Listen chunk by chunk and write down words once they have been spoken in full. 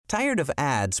Tired of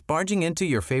ads barging into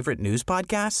your favorite news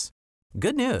podcasts?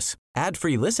 Good news.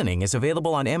 Ad-free listening is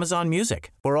available on Amazon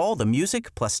Music for all the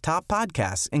music plus top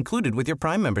podcasts included with your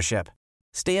Prime membership.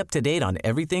 Stay up to date on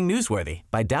everything newsworthy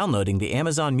by downloading the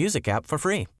Amazon Music app for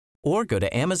free or go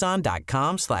to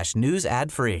amazon.com/news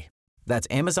ad free. That's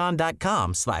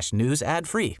amazon.com/news ad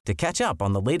free to catch up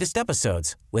on the latest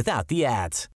episodes without the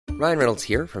ads. Ryan Reynolds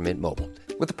here from Mint Mobile.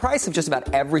 With the price of just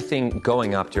about everything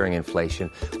going up during inflation,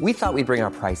 we thought we'd bring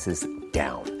our prices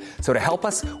down. So to help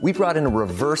us, we brought in a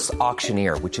reverse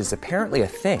auctioneer, which is apparently a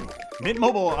thing. Mint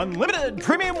Mobile Unlimited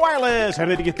Premium Wireless. How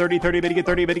to get 30, 30, bit to get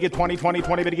 30, bit to get 20, 20,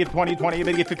 20, bit to get 20, 20,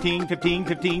 bit to get 15, 15,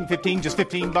 15, 15, just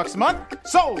 $15 a month?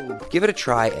 Sold! Give it a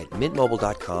try at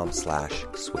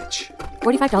mintmobile.com/switch.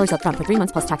 $45 up front for 3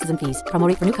 months plus taxes and fees. Promo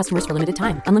rate for new customers for limited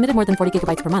time. Unlimited more than 40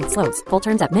 gigabytes per month. Slows full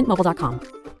terms at mintmobile.com.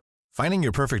 Finding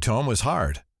your perfect home was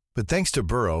hard, but thanks to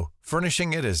Burrow,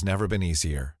 furnishing it has never been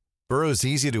easier. Burrow's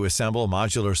easy-to-assemble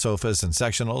modular sofas and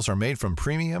sectionals are made from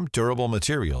premium, durable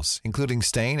materials, including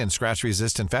stain and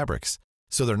scratch-resistant fabrics.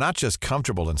 So they're not just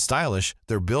comfortable and stylish,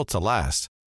 they're built to last.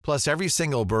 Plus, every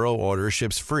single Burrow order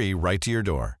ships free right to your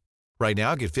door. Right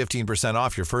now, get 15%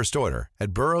 off your first order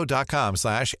at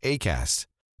burrow.com/ACAST.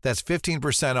 That's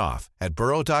 15% off at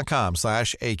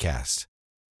burrow.com/ACAST.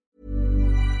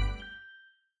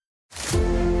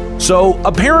 So,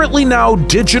 apparently now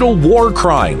digital war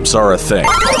crimes are a thing.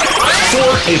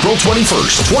 For April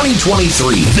 21st,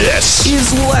 2023, this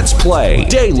is Let's Play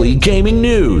Daily Gaming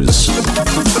News.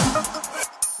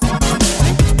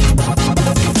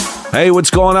 Hey, what's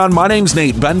going on? My name's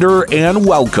Nate Bender, and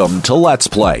welcome to Let's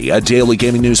Play, a daily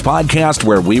gaming news podcast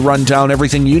where we run down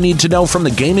everything you need to know from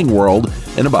the gaming world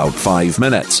in about 5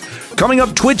 minutes. Coming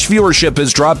up, Twitch viewership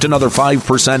has dropped another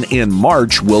 5% in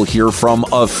March. We'll hear from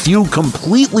a few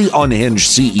completely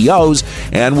unhinged CEOs,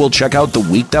 and we'll check out the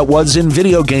week that was in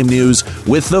video game news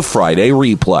with the Friday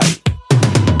replay.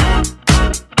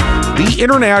 The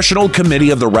International Committee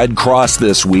of the Red Cross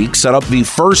this week set up the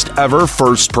first ever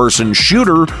first-person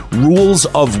shooter Rules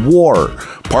of War.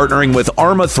 Partnering with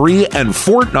Arma 3 and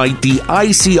Fortnite, the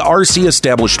ICRC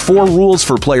established 4 rules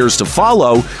for players to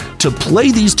follow to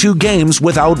play these two games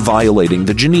without violating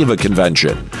the Geneva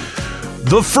Convention.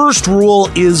 The first rule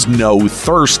is no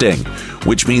thirsting,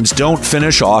 which means don't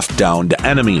finish off downed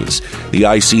enemies. The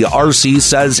ICRC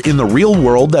says in the real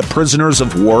world that prisoners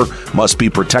of war must be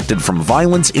protected from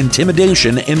violence,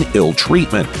 intimidation, and ill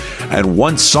treatment. And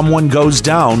once someone goes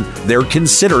down, they're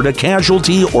considered a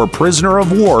casualty or prisoner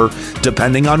of war,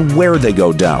 depending on where they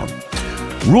go down.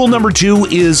 Rule number 2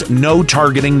 is no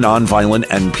targeting nonviolent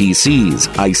NPCs.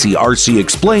 ICRC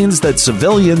explains that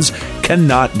civilians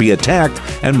cannot be attacked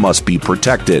and must be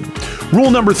protected.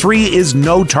 Rule number 3 is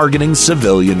no targeting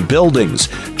civilian buildings.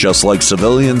 Just like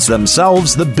civilians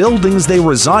themselves, the buildings they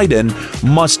reside in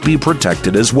must be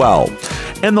protected as well.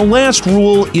 And the last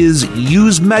rule is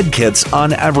use medkits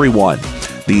on everyone.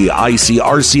 The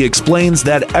ICRC explains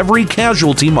that every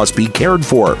casualty must be cared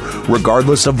for,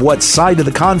 regardless of what side of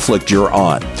the conflict you're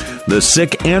on. The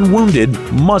sick and wounded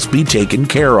must be taken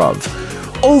care of.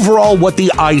 Overall, what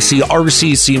the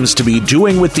ICRC seems to be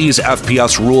doing with these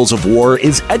FPS rules of war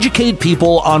is educate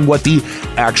people on what the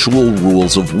actual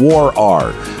rules of war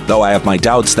are. Though I have my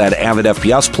doubts that avid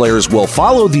FPS players will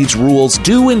follow these rules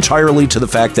due entirely to the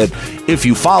fact that if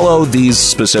you follow these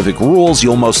specific rules,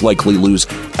 you'll most likely lose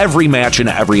every match in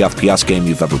every FPS game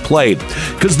you've ever played.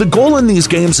 Because the goal in these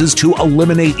games is to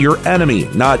eliminate your enemy,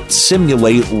 not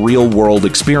simulate real-world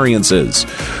experiences.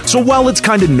 So while it's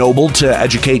kind of noble to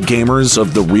educate gamers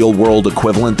of the real-world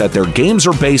equivalent that their games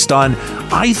are based on,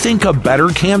 I think a better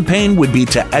campaign would be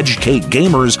to educate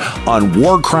gamers on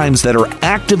war crimes that are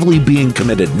actively being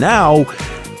committed now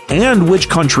and which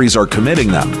countries are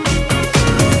committing them.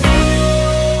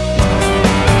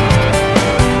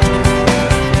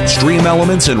 Stream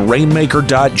Elements and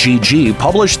Rainmaker.gg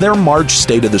published their March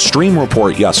State of the Stream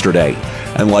report yesterday.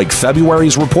 And like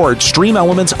February's report, Stream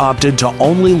Elements opted to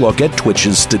only look at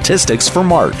Twitch's statistics for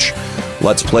March.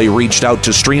 Let's Play reached out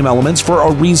to Stream Elements for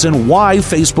a reason why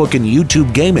Facebook and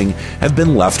YouTube Gaming have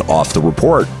been left off the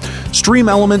report. Stream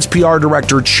Elements PR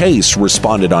Director Chase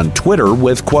responded on Twitter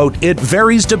with, quote, "It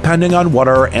varies depending on what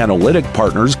our analytic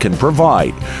partners can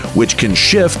provide, which can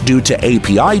shift due to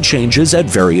API changes at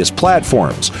various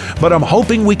platforms, but I'm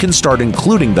hoping we can start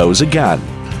including those again."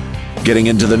 Getting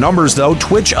into the numbers, though,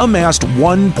 Twitch amassed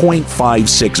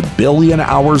 1.56 billion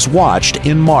hours watched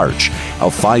in March, a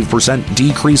 5%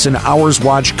 decrease in hours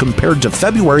watched compared to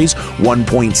February's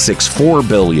 1.64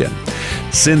 billion.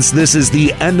 Since this is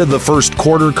the end of the first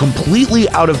quarter completely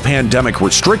out of pandemic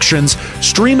restrictions,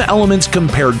 Stream Elements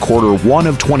compared quarter 1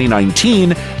 of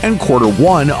 2019 and quarter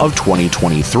 1 of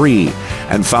 2023,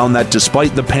 and found that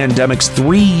despite the pandemic's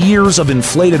 3 years of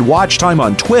inflated watch time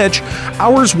on Twitch,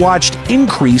 hours watched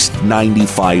increased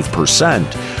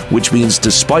 95%, which means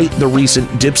despite the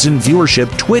recent dips in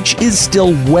viewership, Twitch is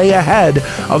still way ahead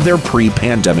of their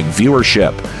pre-pandemic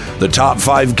viewership. The top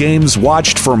 5 games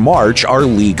watched for March are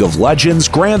League of Legends,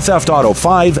 Grand Theft Auto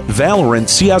 5, Valorant,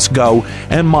 CSGO,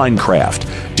 and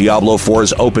Minecraft. Diablo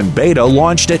 4's open beta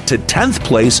launched it to 10th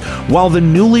place, while the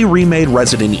newly remade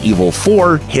Resident Evil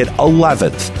 4 hit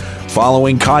 11th.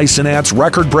 Following Kai Cenat's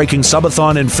record-breaking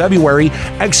subathon in February,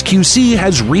 XQC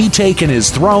has retaken his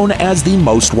throne as the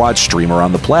most-watched streamer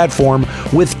on the platform,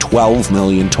 with 12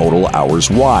 million total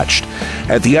hours watched.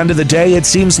 At the end of the day, it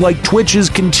seems like Twitch is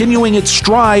continuing its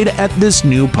stride at this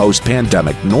new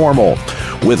post-pandemic normal,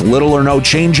 with little or no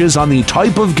changes on the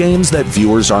type of games that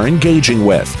viewers are engaging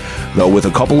with. Though with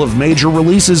a couple of major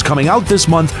releases coming out this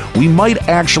month, we might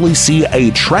actually see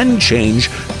a trend change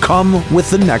come with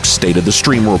the next State of the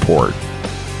Stream report.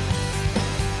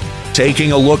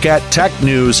 Taking a look at tech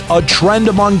news, a trend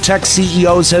among tech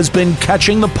CEOs has been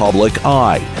catching the public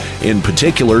eye. In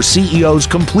particular, CEOs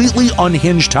completely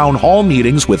unhinged town hall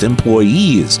meetings with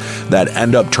employees that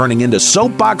end up turning into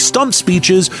soapbox stump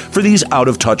speeches for these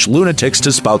out-of-touch lunatics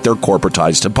to spout their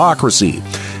corporatized hypocrisy.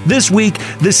 This week,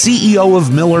 the CEO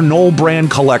of Miller Knoll Brand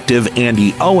Collective,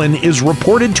 Andy Owen, is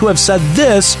reported to have said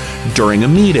this during a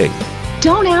meeting.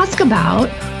 Don't ask about,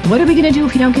 what are we going to do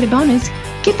if we don't get a bonus?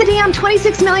 Get the damn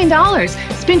 $26 million.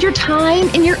 Spend your time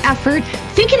and your effort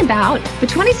thinking about the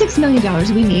 $26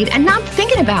 million we need and not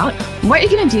thinking about what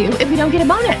you're going to do if we don't get a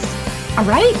bonus. All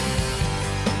right?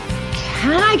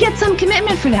 Can I get some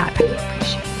commitment for that? I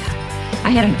appreciate that. I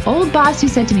had an old boss who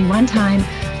said to me one time,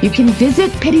 you can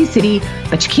visit Pity City,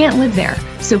 but you can't live there.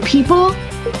 So people,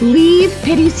 leave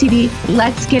Pity City.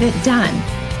 Let's get it done.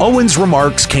 Owen's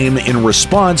remarks came in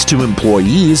response to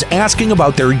employees asking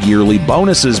about their yearly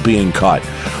bonuses being cut,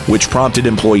 which prompted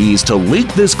employees to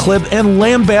leak this clip and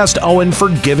lambast Owen for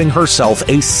giving herself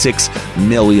a $6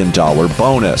 million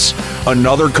bonus.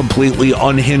 Another completely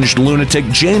unhinged lunatic,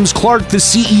 James Clark, the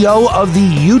CEO of the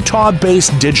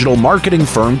Utah-based digital marketing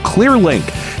firm Clearlink,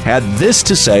 had this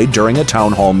to say during a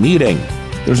town hall meeting.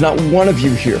 There's not one of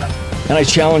you here, and I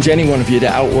challenge any one of you to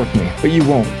outwork me, but you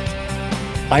won't.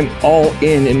 I'm all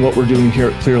in what we're doing here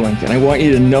at Clearlink, and I want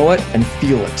you to know it and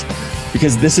feel it,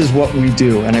 because this is what we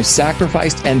do. And I've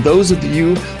sacrificed, and those of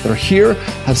you that are here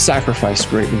have sacrificed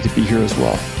greatly to be here as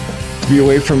well, to be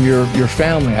away from your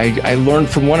family. I learned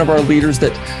from one of our leaders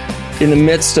that in the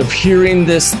midst of hearing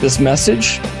this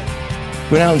message,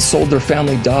 went out and sold their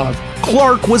family dog.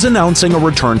 Clark was announcing a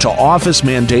return to office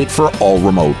mandate for all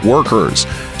remote workers,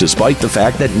 despite the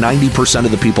fact that 90%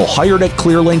 of the people hired at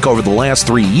Clearlink over the last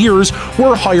 3 years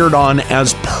were hired on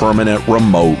as permanent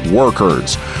remote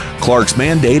workers. Clark's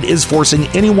mandate is forcing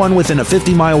anyone within a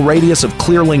 50-mile radius of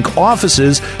Clearlink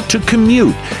offices to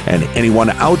commute, and anyone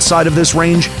outside of this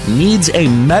range needs a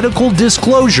medical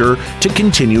disclosure to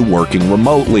continue working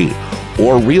remotely,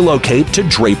 or relocate to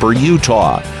Draper,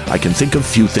 Utah. I can think of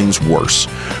few things worse.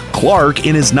 Clark,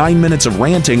 in his 9 minutes of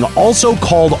ranting, also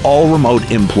called all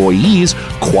remote employees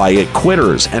quiet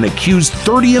quitters and accused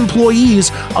 30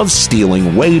 employees of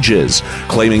stealing wages,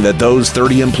 claiming that those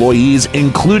 30 employees,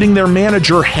 including their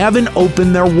manager, haven't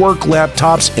opened their work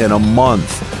laptops in a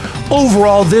month.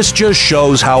 Overall, this just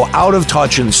shows how out of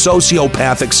touch and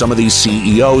sociopathic some of these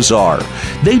CEOs are.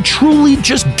 They truly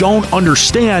just don't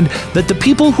understand that the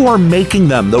people who are making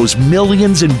them those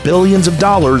millions and billions of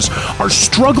dollars are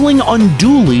struggling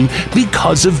unduly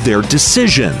because of their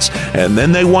decisions. And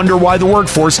then they wonder why the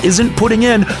workforce isn't putting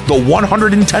in the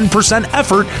 110%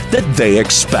 effort that they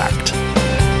expect.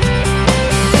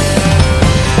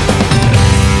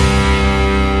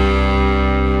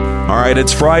 All right,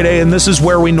 it's Friday, and this is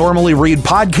where we normally read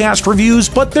podcast reviews,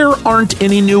 but there aren't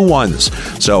any new ones.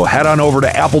 So head on over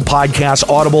to Apple Podcasts,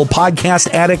 Audible, Podcast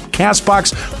Addict,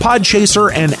 CastBox,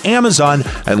 Podchaser, and Amazon,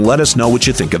 and let us know what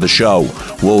you think of the show.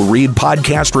 We'll read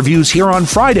podcast reviews here on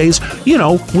Fridays,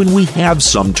 when we have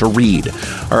some to read.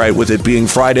 All right, with it being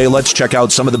Friday, let's check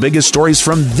out some of the biggest stories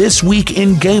from this week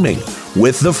in gaming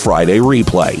with the Friday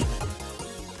Replay.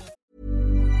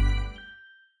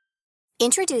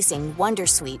 Introducing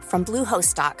Wondersuite from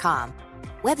Bluehost.com.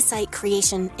 Website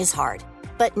creation is hard,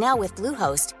 But now with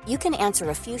Bluehost, you can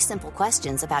answer a few simple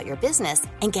questions about your business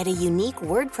and get a unique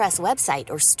WordPress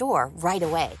website or store right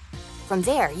away. From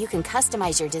there, you can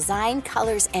customize your design,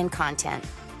 colors, and content.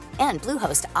 And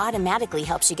Bluehost automatically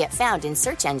helps you get found in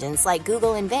search engines like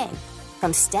Google and Bing.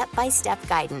 From step-by-step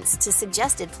guidance to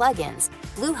suggested plugins,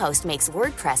 Bluehost makes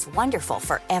WordPress wonderful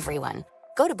for everyone.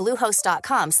 Go to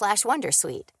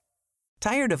bluehost.com/wondersuite.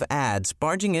 Tired of ads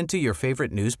barging into your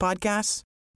favorite news podcasts?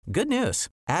 Good news.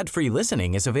 Ad-free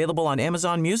listening is available on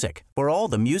Amazon Music for all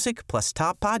the music plus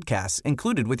top podcasts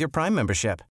included with your Prime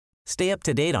membership. Stay up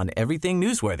to date on everything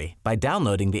newsworthy by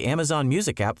downloading the Amazon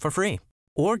Music app for free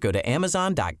or go to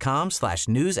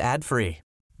amazon.com/news ad free.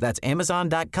 That's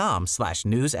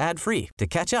amazon.com/news ad free to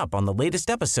catch up on the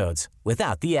latest episodes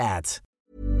without the ads.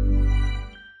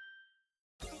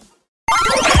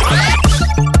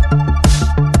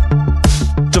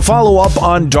 To follow up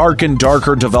on Dark and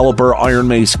Darker developer Iron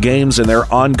Mace Games and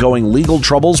their ongoing legal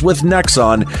troubles with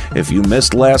Nexon, if you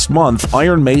missed last month,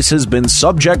 Iron Mace has been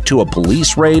subject to a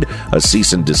police raid, a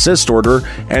cease and desist order,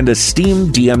 and a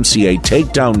Steam DMCA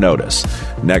takedown notice.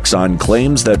 Nexon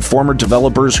claims that former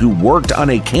developers who worked on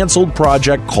a canceled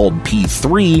project called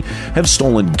P3 have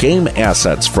stolen game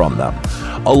assets from them,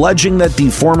 alleging that the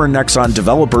former Nexon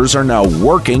developers are now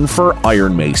working for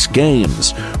Iron Mace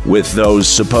Games, with those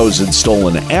supposed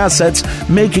stolen assets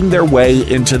making their way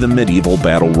into the medieval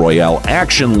battle royale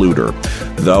action looter,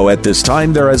 though at this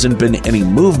time there hasn't been any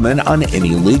movement on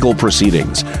any legal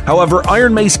proceedings. However,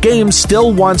 Iron Mace Games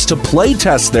still wants to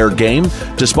playtest their game,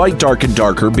 despite Dark and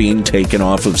Darker being taken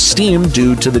off of Steam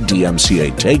due to the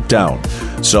DMCA takedown.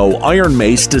 So Iron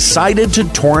Mace decided to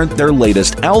torrent their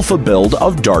latest alpha build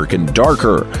of Dark and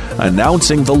Darker,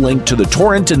 announcing the link to the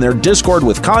torrent in their Discord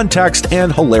with context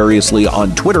and hilariously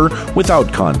on Twitter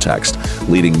without context,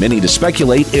 leading many to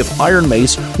speculate if Iron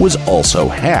Mace was also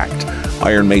hacked.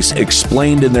 Iron Mace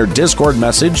explained in their Discord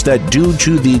message that due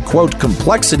to the, quote,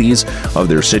 complexities of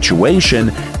their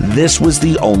situation, this was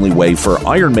the only way for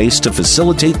Iron Mace to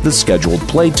facilitate the scheduled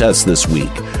playtest this week.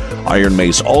 Iron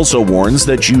Mace also warns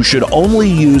that you should only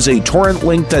use a torrent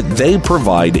link that they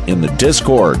provide in the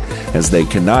Discord, as they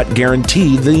cannot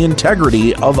guarantee the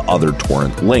integrity of other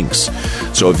torrent links.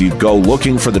 So if you go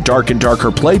looking for the Dark and Darker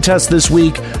playtest this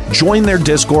week, join their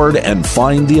Discord and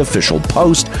find the official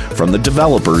post from the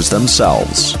developers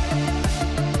themselves.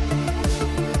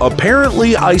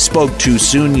 Apparently, I spoke too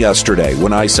soon yesterday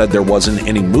when I said there wasn't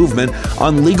any movement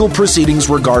on legal proceedings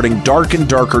regarding Dark and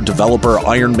Darker developer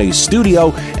Iron Mace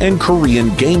Studio and Korean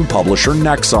game publisher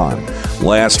Nexon.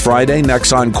 Last Friday,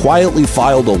 Nexon quietly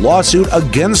filed a lawsuit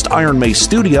against Iron Mace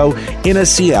Studio in a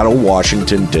Seattle,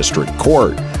 Washington district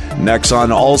court.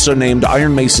 Nexon also named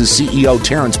Iron Mace's CEO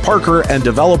Terrence Parker and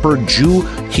developer Ju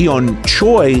Hyun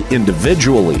Choi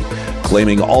individually,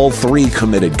 claiming all three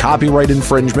committed copyright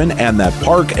infringement and that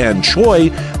Park and Choi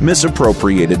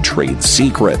misappropriated trade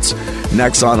secrets.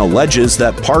 Nexon alleges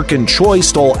that Park and Choi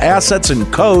stole assets and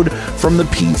code from the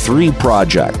P3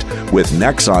 project, with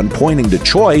Nexon pointing to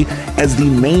Choi as the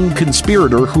main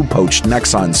conspirator who poached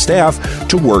Nexon staff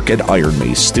to work at Iron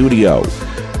Mace Studio.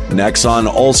 Nexon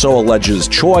also alleges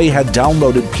Choi had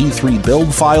downloaded P3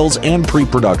 build files and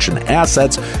pre-production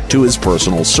assets to his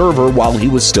personal server while he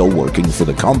was still working for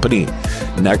the company.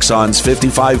 Nexon's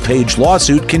 55-page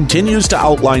lawsuit continues to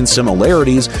outline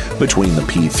similarities between the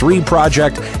P3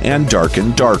 project and Dark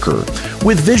and Darker.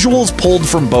 With visuals pulled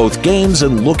from both games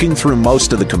and looking through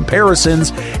most of the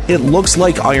comparisons, it looks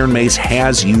like Iron Mace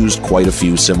has used quite a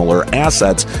few similar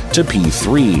assets to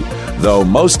P3, though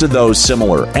most of those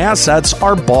similar assets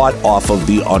are bought off of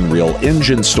the Unreal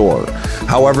Engine store.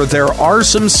 However, there are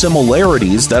some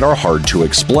similarities that are hard to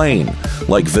explain,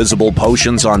 like visible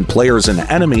potions on players and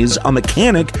enemies, a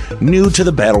mechanic new to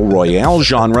the Battle Royale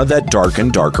genre that Dark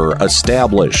and Darker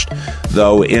established.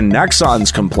 Though in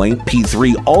Nexon's complaint,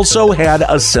 P3 also had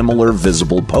a similar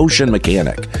visible potion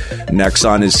mechanic.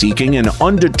 Nexon is seeking an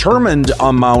undetermined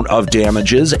amount of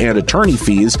damages and attorney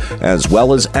fees, as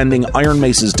well as ending Iron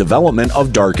Mace's development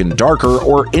of Dark and Darker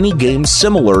or any game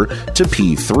similar to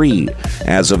P3.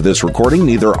 As of this recording,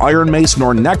 neither Iron Mace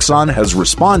nor Nexon has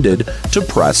responded to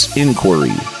press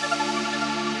inquiry.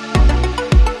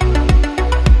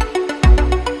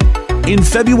 In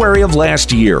February of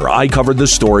last year, I covered the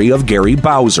story of Gary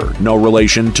Bowser, no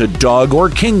relation to Doug or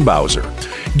King Bowser.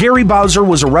 Gary Bowser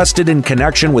was arrested in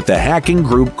connection with the hacking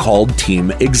group called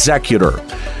Team Executor.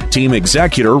 Team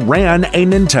Executor ran a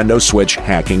Nintendo Switch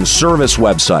hacking service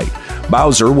website.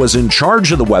 Bowser was in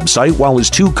charge of the website while his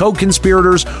two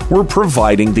co-conspirators were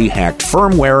providing the hacked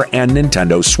firmware and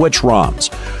Nintendo Switch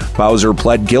ROMs. Bowser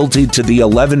pled guilty to the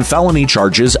 11 felony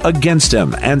charges against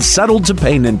him and settled to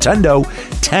pay Nintendo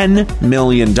 $10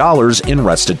 million in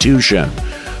restitution.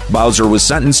 Bowser was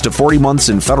sentenced to 40 months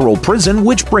in federal prison,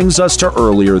 which brings us to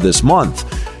earlier this month.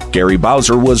 Gary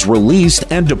Bowser was released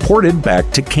and deported back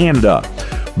to Canada.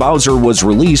 Bowser was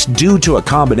released due to a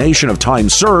combination of time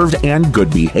served and good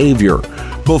behavior.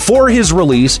 Before his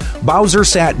release, Bowser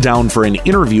sat down for an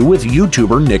interview with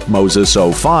YouTuber Nick Moses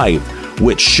 05,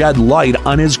 which shed light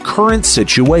on his current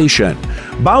situation.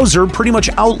 Bowser pretty much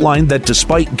outlined that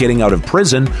despite getting out of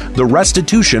prison, the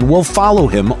restitution will follow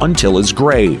him until his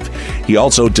grave. He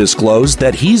also disclosed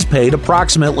that he's paid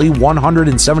approximately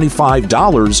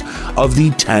 $175 of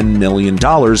the $10 million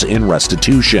in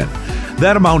restitution.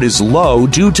 That amount is low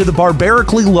due to the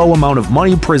barbarically low amount of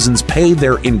money prisons pay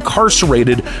their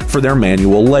incarcerated for their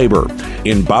manual labor.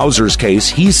 In Bowser's case,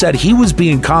 he said he was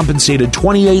being compensated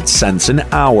 28 cents an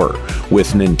hour,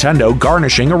 with Nintendo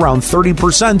garnishing around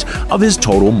 30% of his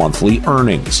total monthly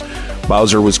earnings.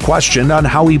 Bowser was questioned on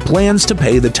how he plans to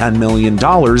pay the $10 million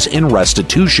in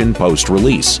restitution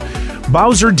post-release.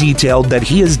 Bowser detailed that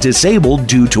he is disabled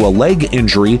due to a leg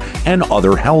injury and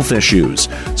other health issues,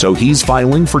 so he's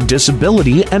filing for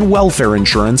disability and welfare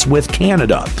insurance with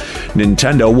Canada.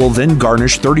 Nintendo will then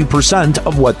garnish 30%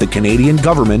 of what the Canadian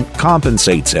government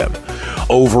compensates him.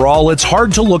 Overall, it's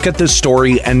hard to look at this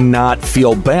story and not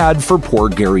feel bad for poor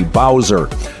Gary Bowser.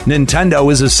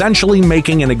 Nintendo is essentially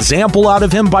making an example out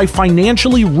of him by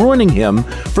financially ruining him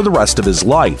for the rest of his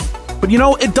life. But you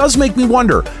know, it does make me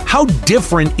wonder, how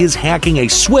different is hacking a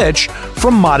Switch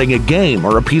from modding a game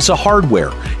or a piece of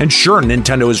hardware? And sure,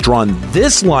 Nintendo has drawn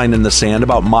this line in the sand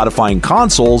about modifying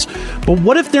consoles, but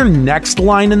what if their next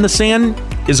line in the sand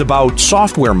is about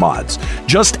software mods?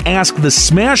 Just ask the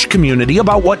Smash community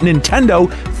about what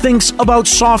Nintendo thinks about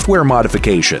software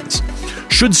modifications.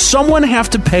 Should someone have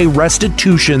to pay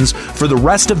restitutions for the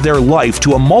rest of their life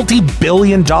to a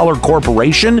multi-billion-dollar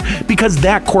corporation because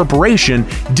that corporation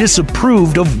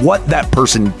disapproved of what that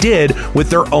person did with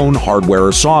their own hardware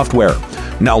or software?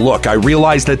 Now look, I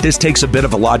realize that this takes a bit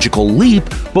of a logical leap,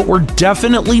 but we're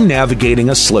definitely navigating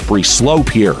a slippery slope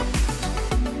here.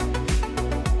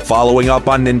 Following up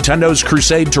on Nintendo's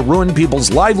crusade to ruin people's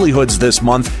livelihoods this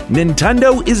month,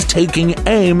 Nintendo is taking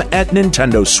aim at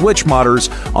Nintendo Switch modders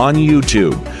on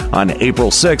YouTube. On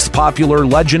April 6th, popular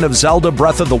Legend of Zelda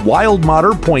Breath of the Wild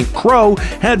modder Point Crow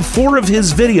had 4 of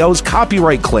his videos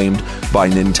copyright claimed by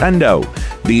Nintendo.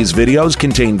 These videos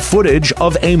contain footage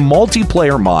of a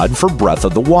multiplayer mod for Breath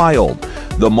of the Wild.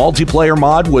 The multiplayer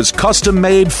mod was custom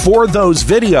made for those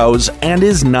videos and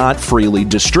is not freely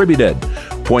distributed.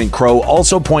 Point Crow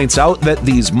also points out that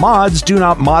these mods do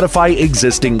not modify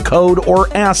existing code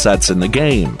or assets in the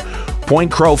game.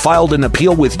 Point Crow filed an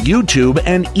appeal with YouTube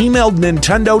and emailed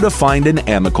Nintendo to find an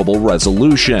amicable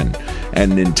resolution,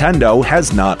 and Nintendo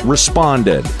has not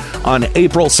responded. On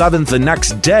April 7th, the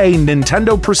next day,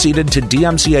 Nintendo proceeded to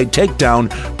DMCA takedown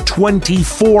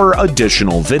 24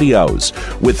 additional videos,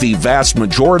 with the vast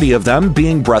majority of them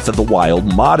being Breath of the Wild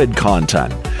modded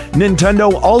content.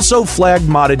 Nintendo also flagged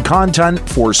modded content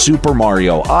for Super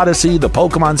Mario Odyssey, the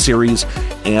Pokemon series,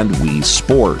 and Wii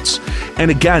Sports.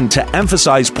 And again, to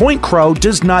emphasize, Point Crow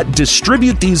does not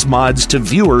distribute these mods to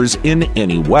viewers in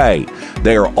any way.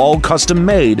 They are all custom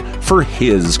made for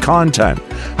his content.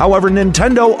 However,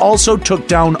 Nintendo also took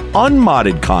down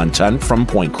unmodded content from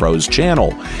Point Crow's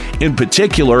channel. In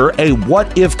particular, a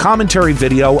What If commentary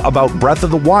video about Breath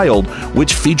of the Wild,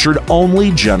 which featured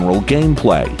only general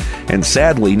gameplay. And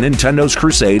sadly, Nintendo's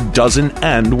crusade doesn't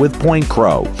end with Point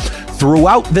Crow.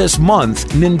 Throughout this month,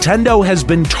 Nintendo has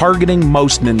been targeting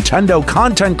most Nintendo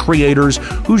content creators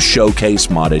who showcase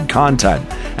modded content.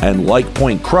 And like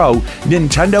Point Crow,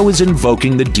 Nintendo is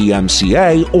invoking the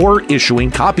DMCA or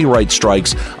issuing copyright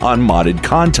strikes on modded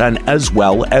content as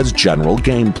well as general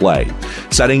gameplay,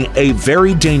 setting a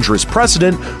very dangerous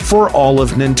precedent for all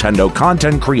of Nintendo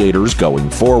content creators going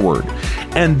forward.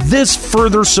 And this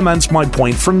further cements my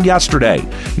point from yesterday.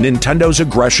 Nintendo's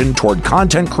aggression toward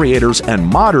content creators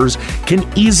and modders can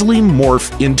easily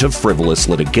morph into frivolous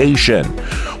litigation.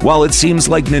 While it seems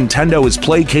like Nintendo is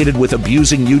placated with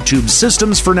abusing YouTube's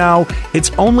systems for now,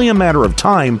 it's only a matter of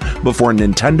time before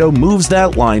Nintendo moves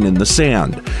that line in the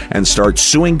sand and starts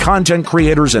suing content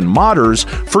creators and modders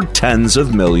for tens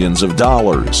of millions of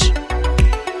dollars.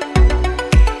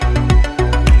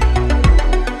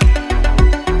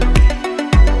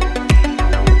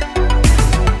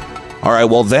 All right,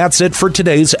 well, that's it for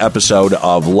today's episode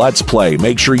of Let's Play.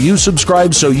 Make sure you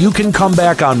subscribe so you can come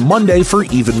back on Monday for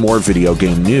even more video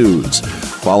game news.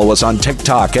 Follow us on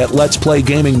TikTok at Let's Play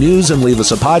Gaming News and leave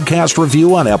us a podcast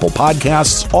review on Apple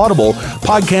Podcasts, Audible,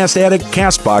 Podcast Addict,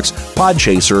 CastBox,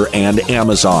 Podchaser, and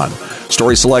Amazon.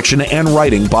 Story selection and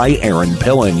writing by Aaron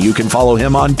Pillen. You can follow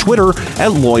him on Twitter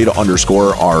at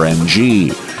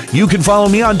Lloyd_RNG. You can follow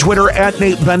me on Twitter at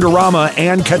Nate Benderama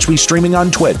and catch me streaming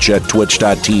on Twitch at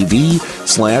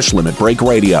twitch.tv/Limit Break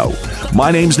Radio.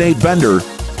 My name's Nate Bender.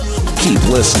 Keep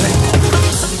listening.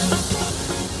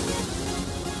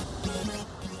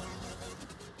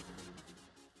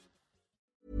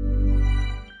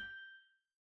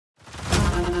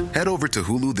 Head over to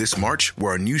Hulu this March,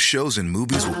 where our new shows and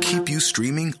movies will keep you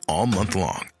streaming all month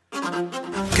long.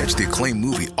 Catch the acclaimed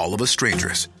movie All of Us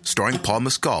Strangers, starring Paul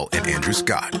Mescal and Andrew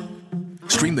Scott.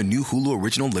 Stream the new Hulu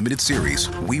original limited series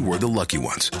We Were the Lucky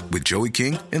Ones with Joey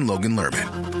King and Logan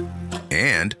Lerman.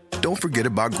 And don't forget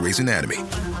about Grey's Anatomy.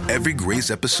 Every Grey's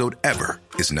episode ever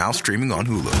is now streaming on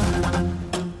Hulu.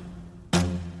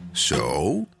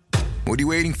 So, what are you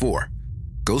waiting for?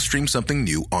 Go stream something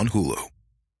new on Hulu.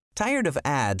 Tired of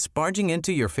ads barging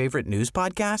into your favorite news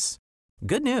podcasts?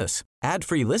 Good news.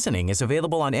 Ad-free listening is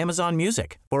available on Amazon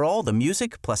Music for all the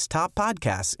music plus top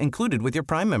podcasts included with your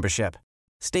Prime membership.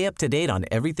 Stay up to date on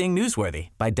everything newsworthy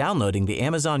by downloading the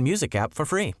Amazon Music app for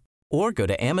free or go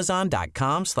to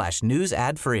amazon.com/news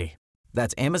ad free.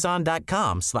 That's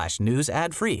amazon.com/news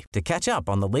ad free to catch up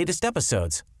on the latest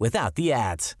episodes without the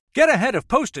ads. Get ahead of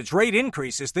postage rate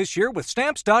increases this year with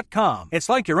Stamps.com. It's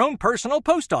like your own personal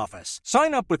post office.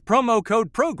 Sign up with promo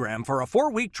code PROGRAM for a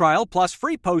 4-week trial plus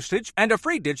free postage and a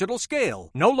free digital scale.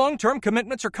 No long-term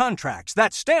commitments or contracts.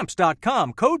 That's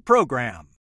Stamps.com, code PROGRAM.